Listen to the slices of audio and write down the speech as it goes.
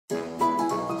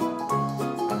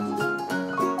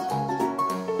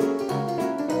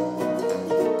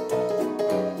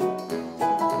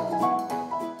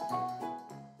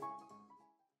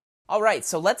Alright,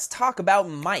 so let's talk about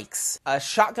mics. A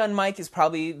shotgun mic is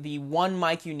probably the one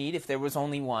mic you need if there was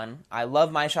only one. I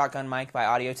love my shotgun mic by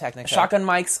Audio-Technica. Shotgun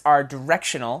mics are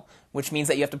directional, which means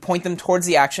that you have to point them towards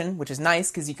the action, which is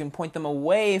nice because you can point them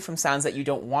away from sounds that you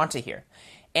don't want to hear.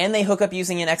 And they hook up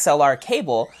using an XLR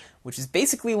cable, which is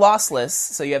basically lossless,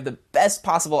 so you have the best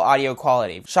possible audio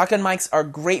quality. Shotgun mics are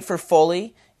great for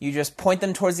Foley. You just point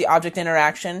them towards the object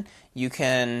interaction. You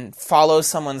can follow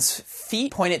someone's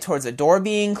feet, point it towards a door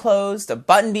being closed, a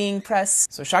button being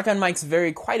pressed. So shotgun mics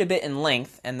vary quite a bit in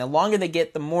length, and the longer they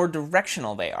get, the more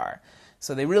directional they are.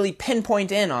 So they really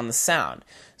pinpoint in on the sound.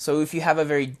 So if you have a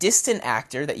very distant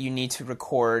actor that you need to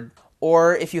record,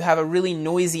 or if you have a really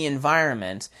noisy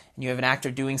environment and you have an actor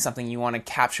doing something, you want to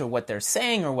capture what they're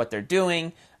saying or what they're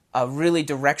doing, a really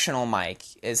directional mic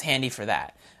is handy for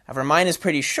that. However, mine is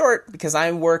pretty short because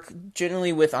I work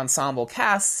generally with ensemble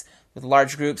casts, with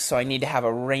large groups, so I need to have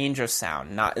a range of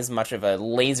sound, not as much of a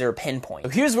laser pinpoint. So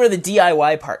here's where the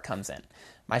DIY part comes in.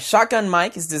 My shotgun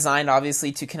mic is designed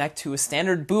obviously to connect to a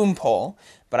standard boom pole,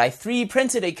 but I 3D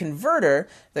printed a converter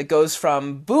that goes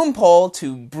from boom pole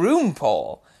to broom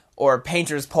pole, or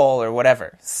painter's pole, or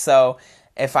whatever. So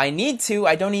if I need to,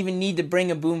 I don't even need to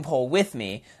bring a boom pole with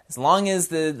me. As long as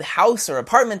the house or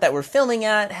apartment that we're filming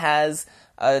at has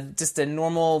just a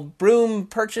normal broom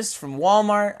purchased from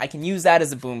Walmart, I can use that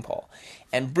as a boom pole.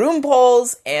 And broom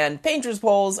poles and painter's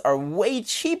poles are way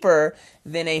cheaper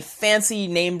than a fancy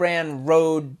name brand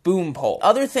Rode boom pole.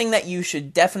 Other thing that you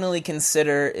should definitely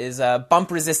consider is a bump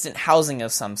resistant housing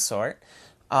of some sort.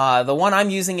 The one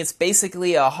I'm using, it's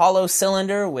basically a hollow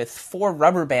cylinder with 4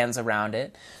 rubber bands around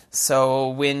it. So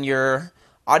when your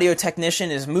audio technician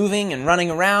is moving and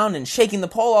running around and shaking the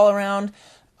pole all around,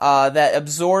 that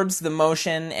absorbs the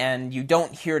motion and you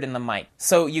don't hear it in the mic.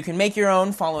 So you can make your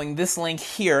own following this link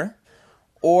here,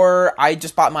 or I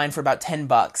just bought mine for about 10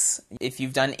 bucks. If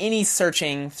you've done any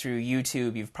searching through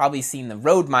YouTube, you've probably seen the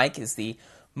Rode mic is the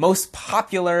most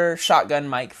popular shotgun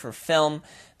mic for film.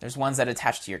 There's ones that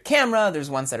attach to your camera, there's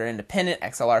ones that are independent,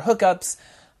 XLR hookups.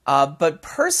 But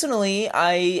personally,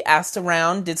 I asked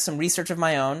around, did some research of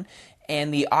my own,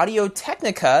 and the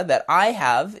Audio-Technica that I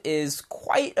have is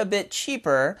quite a bit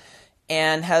cheaper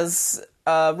and has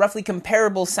roughly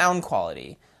comparable sound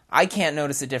quality. I can't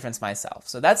notice a difference myself,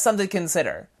 so that's something to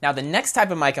consider. Now the next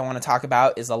type of mic I want to talk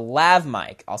about is a lav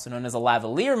mic, also known as a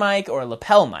lavalier mic or a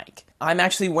lapel mic. I'm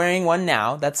actually wearing one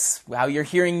now. That's how you're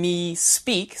hearing me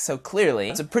speak so clearly.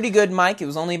 It's a pretty good mic. It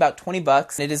was only about 20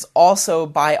 bucks. It is also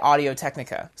by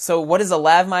Audio-Technica. So what does a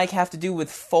lav mic have to do with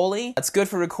Foley? It's good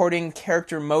for recording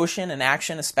character motion and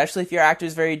action, especially if your actor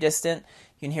is very distant.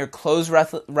 You can hear clothes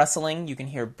rustling. You can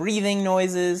hear breathing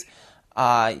noises.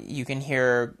 You can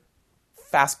hear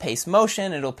fast-paced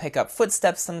motion. It'll pick up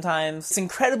footsteps sometimes. It's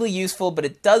incredibly useful, but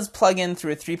it does plug in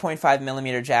through a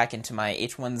 3.5mm jack into my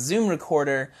H1 Zoom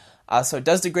recorder, so it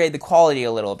does degrade the quality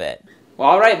a little bit. Well,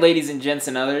 alright, ladies and gents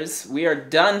and others, we are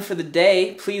done for the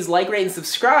day. Please like, rate, and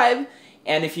subscribe,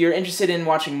 and if you're interested in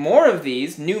watching more of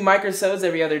these, new microsodes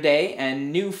every other day,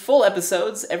 and new full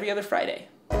episodes every other Friday.